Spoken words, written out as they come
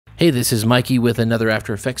Hey, this is Mikey with another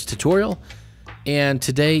After Effects tutorial, and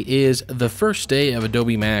today is the first day of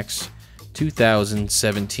Adobe Max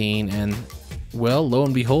 2017, and well, lo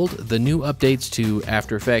and behold, the new updates to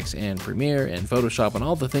After Effects and Premiere and Photoshop and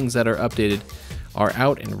all the things that are updated are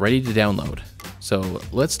out and ready to download. So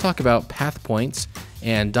let's talk about path points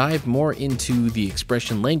and dive more into the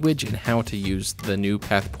expression language and how to use the new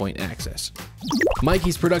path point access.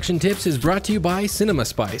 Mikey's Production Tips is brought to you by Cinema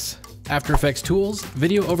Spice, After Effects tools,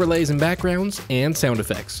 video overlays and backgrounds, and sound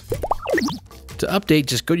effects. To update,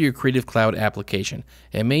 just go to your Creative Cloud application.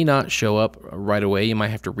 It may not show up right away. You might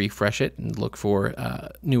have to refresh it and look for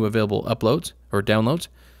new available uploads or downloads.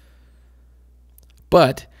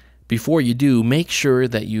 But before you do, make sure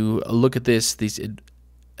that you look at these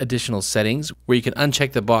additional settings where you can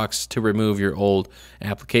uncheck the box to remove your old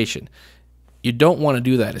application. You don't want to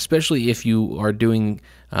do that, especially if you are doing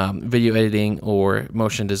video editing or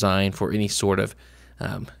motion design for any sort of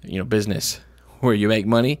business where you make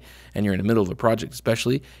money and you're in the middle of a project.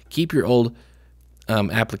 Especially keep your old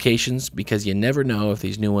applications, because you never know if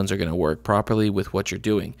these new ones are going to work properly with what you're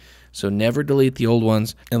doing. So never delete the old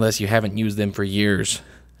ones unless you haven't used them for years.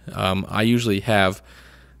 I usually have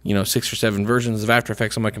 6 or 7 versions of After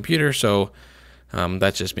Effects on my computer, so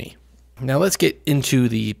that's just me. Now let's get into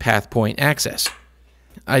the path point access.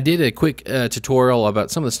 I did a quick tutorial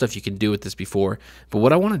about some of the stuff you can do with this before, but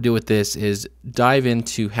what I want to do with this is dive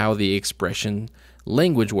into how the expression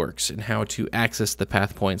language works and how to access the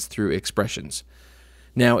path points through expressions.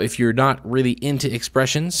 Now, if you're not really into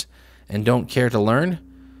expressions and don't care to learn,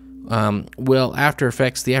 well, the After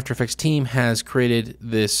Effects team has created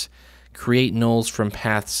this Create Nulls from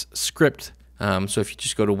Paths script. So if you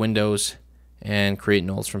just go to Windows and Create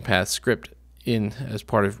Nulls from Paths script as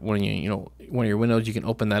part of one of your windows, you can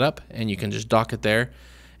open that up and you can just dock it there,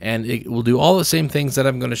 and it will do all the same things that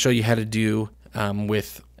I'm going to show you how to do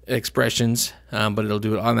with expressions, but it'll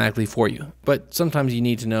do it automatically for you. But sometimes you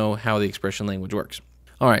need to know how the expression language works.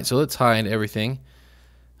 All right, so let's hide everything.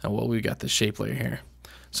 Well, we've got the shape layer here.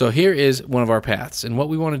 So here is one of our paths, and what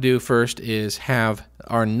we want to do first is have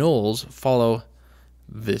our nulls follow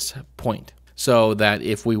this point, so that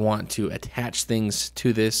if we want to attach things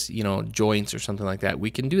to this, joints or something like that,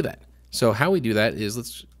 we can do that. So how we do that is,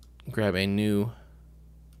 let's grab a new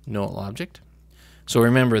null object. So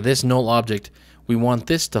remember, this null object, we want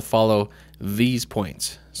this to follow these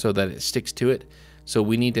points so that it sticks to it. So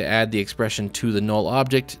we need to add the expression to the null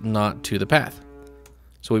object, not to the path.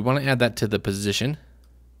 So we want to add that to the position.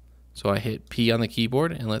 So I hit P on the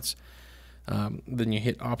keyboard, and then you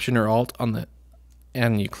hit Option or Alt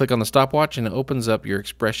and you click on the stopwatch, and it opens up your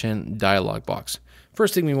expression dialog box.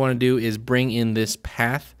 First thing we want to do is bring in this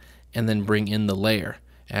path and then bring in the layer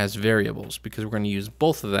as variables, because we're going to use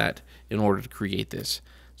both of that in order to create this.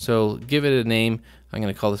 So give it a name. I'm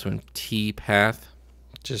going to call this one T path,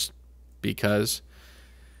 just because,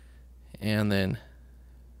 and then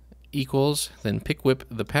equals, then pick whip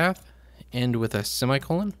the path, end with a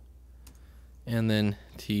semicolon, and then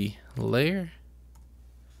T layer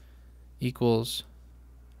equals,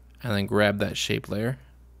 and then grab that shape layer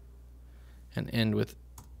and end with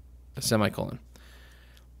a semicolon.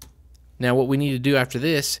 Now what we need to do after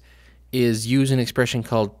this is use an expression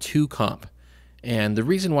called toComp. And the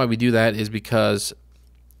reason why we do that is because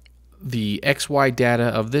the XY data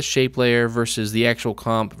of this shape layer versus the actual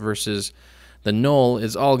comp versus the null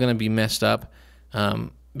is all going to be messed up,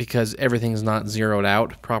 because everything's not zeroed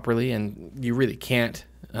out properly, and you really can't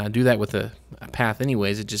do that with a path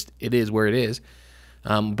anyways. It is where it is.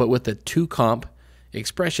 But with the toComp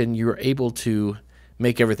expression, you're able to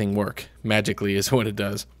make everything work magically, is what it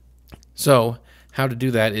does. So how to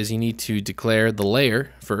do that is you need to declare the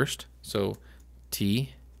layer first. So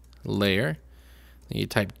T layer, then you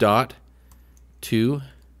type dot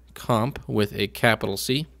toComp with a capital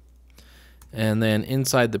C, and then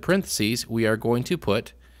inside the parentheses we are going to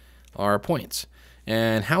put our points.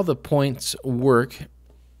 And how the points work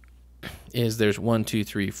is there's 1, 2,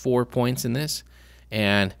 3, 4 points in this,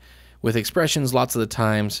 and with expressions, lots of the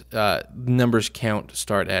times numbers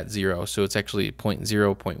start at 0, so it's actually 0.0,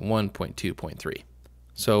 0.1, 0.2, 0.3.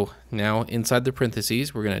 So now inside the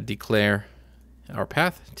parentheses, we're going to declare our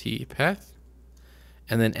path, T path,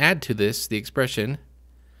 and then add to this the expression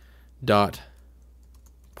dot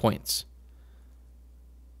points,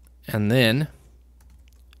 and then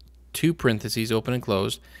 2 parentheses open and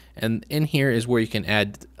closed, and in here is where you can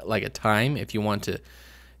add like a time. If you want to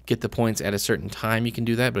get the points at a certain time, you can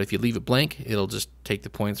do that, but if you leave it blank, it'll just take the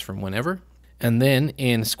points from whenever. And then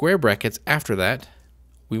in square brackets after that,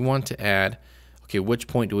 we want to add, okay, which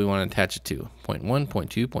point do we want to attach it to? 0.1,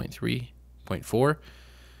 0.2, 0.3, 0.4.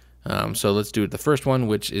 So let's do the first one,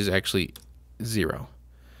 which is actually 0.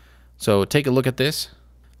 So take a look at this.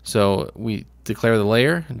 So we declare the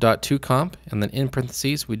layer .toComp, and then in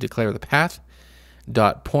parentheses we declare the path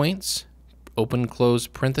 .points, open close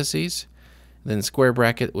parentheses, then square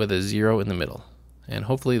bracket with a 0 in the middle. And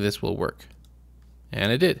hopefully this will work.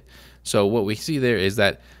 And it did. So what we see there is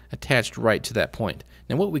that attached right to that point.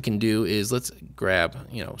 Now what we can do is let's grab,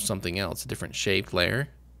 something else, a different shaped layer.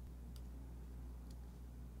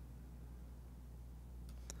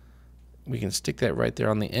 We can stick that right there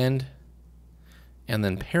on the end and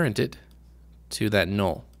then parent it to that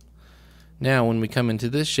null. Now when we come into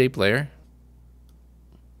this shape layer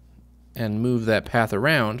and move that path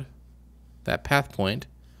around, that path point,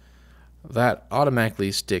 that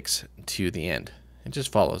automatically sticks to the end. It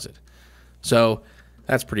just follows it. So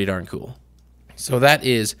that's pretty darn cool. So that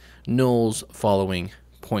is nulls following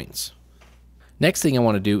points. Next thing I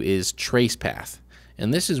want to do is trace path.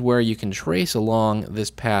 And this is where you can trace along this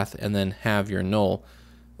path and then have your null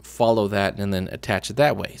follow that and then attach it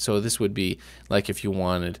that way. So this would be like if you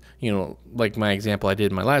wanted, like my example I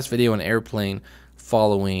did in my last video, an airplane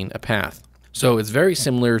following a path. So it's very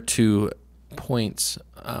similar to points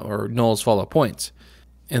or nulls follow points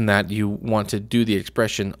in that you want to do the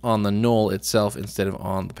expression on the null itself instead of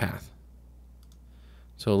on the path.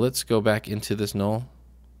 So let's go back into this null.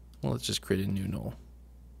 Well, let's just create a new null.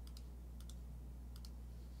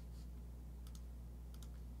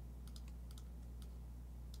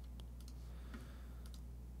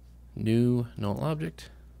 New null object.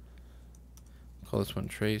 Call this one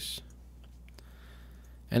trace.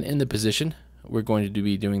 And in the position, we're going to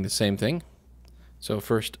be doing the same thing. So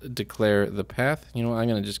first declare the path. I'm going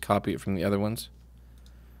to just copy it from the other ones.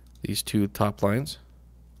 These two top lines.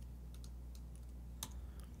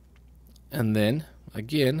 And then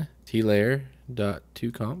again,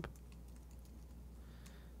 tlayer.toComp.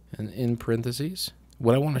 And in parentheses,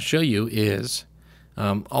 what I want to show you is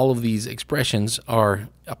all of these expressions are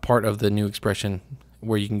a part of the new expression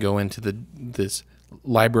where you can go into this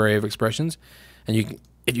library of expressions, and you can,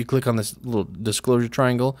 if you click on this little disclosure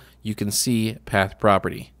triangle, you can see path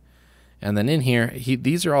property. And then in here,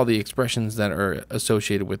 these are all the expressions that are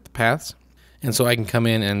associated with the paths. And so I can come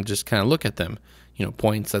in and just kind of look at them.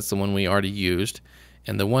 Points, that's the one we already used.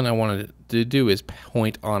 And the one I wanted to do is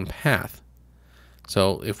point on path.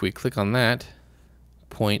 So if we click on that,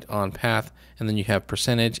 point on path, and then you have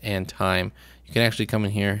percentage and time. You can actually come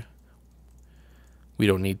in here. We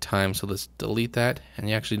don't need time, so let's delete that. And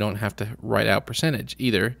you actually don't have to write out percentage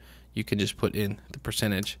either. You can just put in the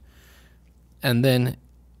percentage. And then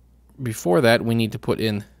before that, we need to put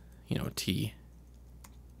in, t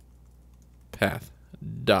path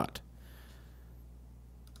dot.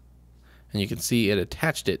 And you can see it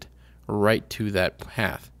attached it right to that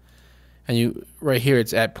path. And right here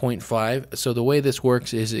it's at 0.5. So the way this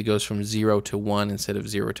works is it goes from 0 to 1 instead of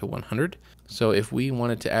 0 to 100. So if we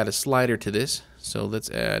wanted to add a slider to this, so let's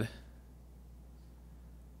add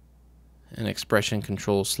an expression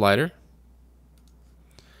control slider.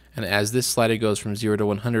 And as this slider goes from 0 to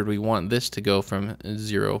 100, we want this to go from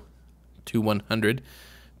 0 to 100,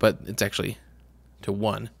 but it's actually to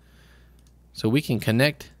 1. So we can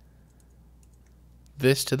connect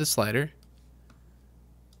this to the slider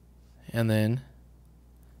and then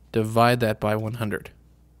divide that by 100.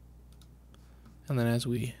 And then as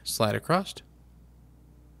we slide across,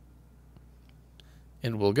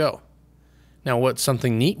 it will go. Now what's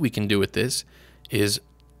something neat we can do with this is,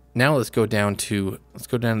 now let's go down to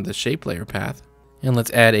the shape layer path and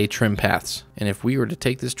let's add a trim paths. And if we were to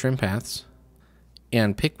take this trim paths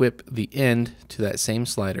and pick whip the end to that same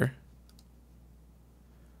slider,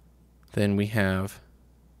 then we have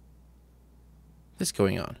this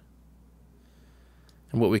going on.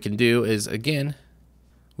 And what we can do is, again,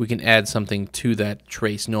 we can add something to that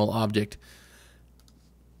trace null object.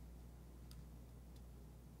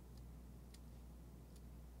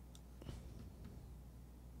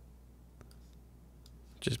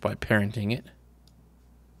 Just by parenting it.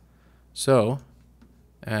 So,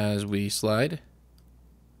 as we slide,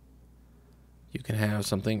 you can have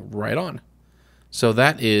something right on. So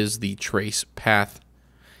that is the trace path.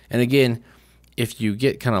 And again, if you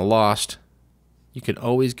get kind of lost, you can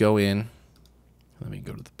always go in, let me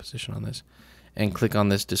go to the position on this, and click on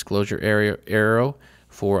this disclosure arrow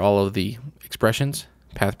for all of the expressions,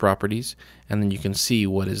 path properties, and then you can see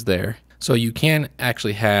what is there. So you can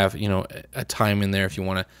actually have, a time in there if you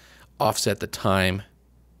want to offset the time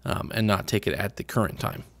and not take it at the current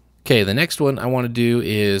time. Okay, the next one I want to do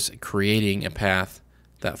is creating a path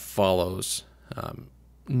that follows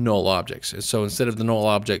null objects. So instead of the null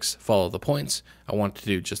objects follow the points, I want to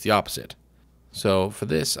do just the opposite. So for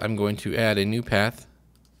this, I'm going to add a new path.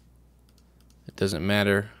 It doesn't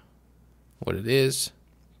matter what it is.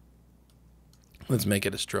 Let's make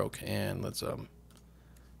it a stroke, and let's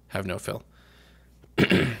have no fill.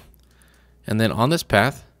 And then on this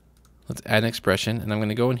path, let's add an expression, and I'm going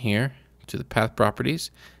to go in here to the path properties,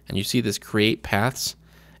 and you see this create paths,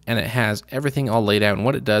 and it has everything all laid out. And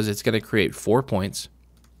what it does, it's going to create 4 points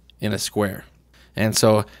in a square. And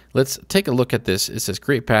so let's take a look at this. It says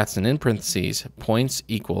create paths, and in parentheses, points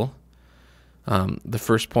equal the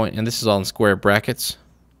first point, and this is all in square brackets.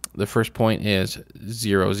 The first point is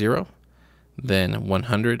 0, 0, then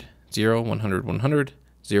 100, 0, 100, 100,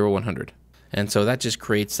 0, 100. And so that just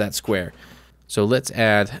creates that square. So let's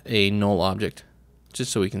add a null object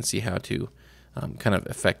just so we can see how to kind of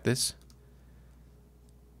affect this.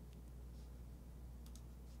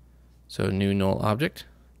 So new null object.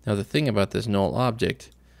 Now the thing about this null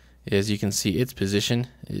object is you can see its position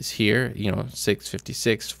is here,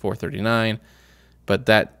 656, 439, but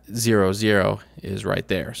that 0, 0 is right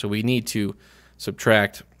there. So we need to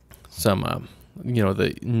subtract some,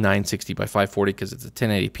 the 960 by 540 because it's a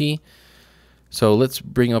 1080p. So let's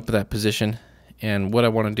bring up that position, and what I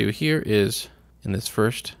want to do here is in this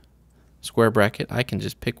first square bracket, I can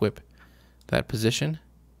just pick whip that position,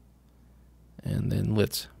 and then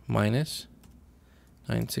let's minus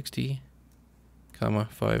 960, comma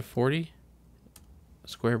 540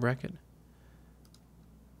 square bracket.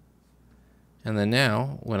 And then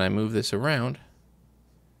now when I move this around,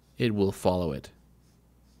 it will follow it.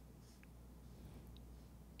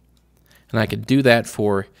 And I could do that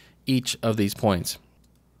for each of these points.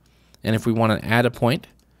 And if we want to add a point,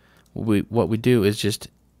 what we do is just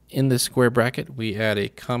in this square bracket, we add a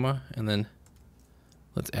comma, and then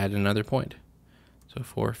let's add another point. So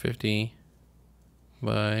 450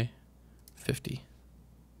 by 50.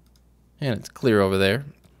 And it's clear over there.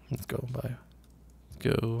 Let's go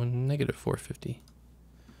negative 450.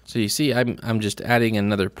 So you see I'm just adding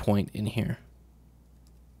another point in here.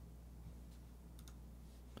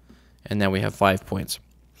 And now we have 5 points.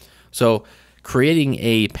 So creating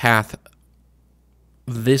a path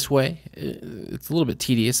this way, it's a little bit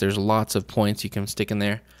tedious. There's lots of points you can stick in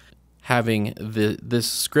there. Having this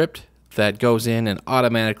script that goes in and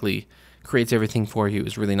automatically creates everything for you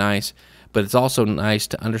is really nice, but it's also nice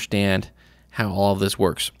to understand how all of this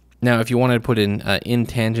works. Now, if you wanted to put in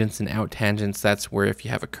tangents and out tangents, that's where if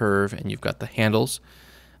you have a curve and you've got the handles,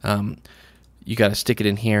 you got to stick it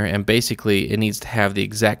in here, and basically it needs to have the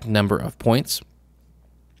exact number of points.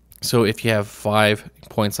 So if you have 5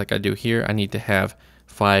 points like I do here, I need to have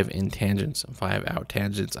 5 in tangents and 5 out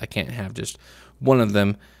tangents. I can't have just one of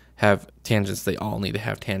them have tangents. They all need to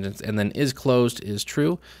have tangents. And then is closed is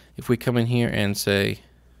true. If we come in here and say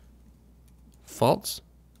false,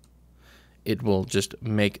 it will just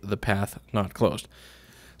make the path not closed.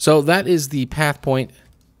 So that is the path point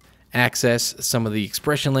access, some of the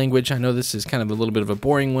expression language. I know this is kind of a little bit of a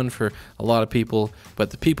boring one for a lot of people,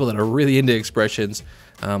 but the people that are really into expressions,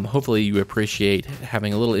 hopefully you appreciate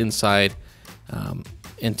having a little insight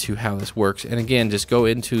into how this works. And again, just go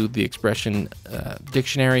into the expression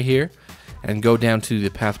dictionary here and go down to the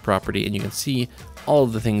path property, and you can see all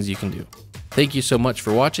of the things you can do. Thank you so much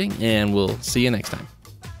for watching, and we'll see you next time.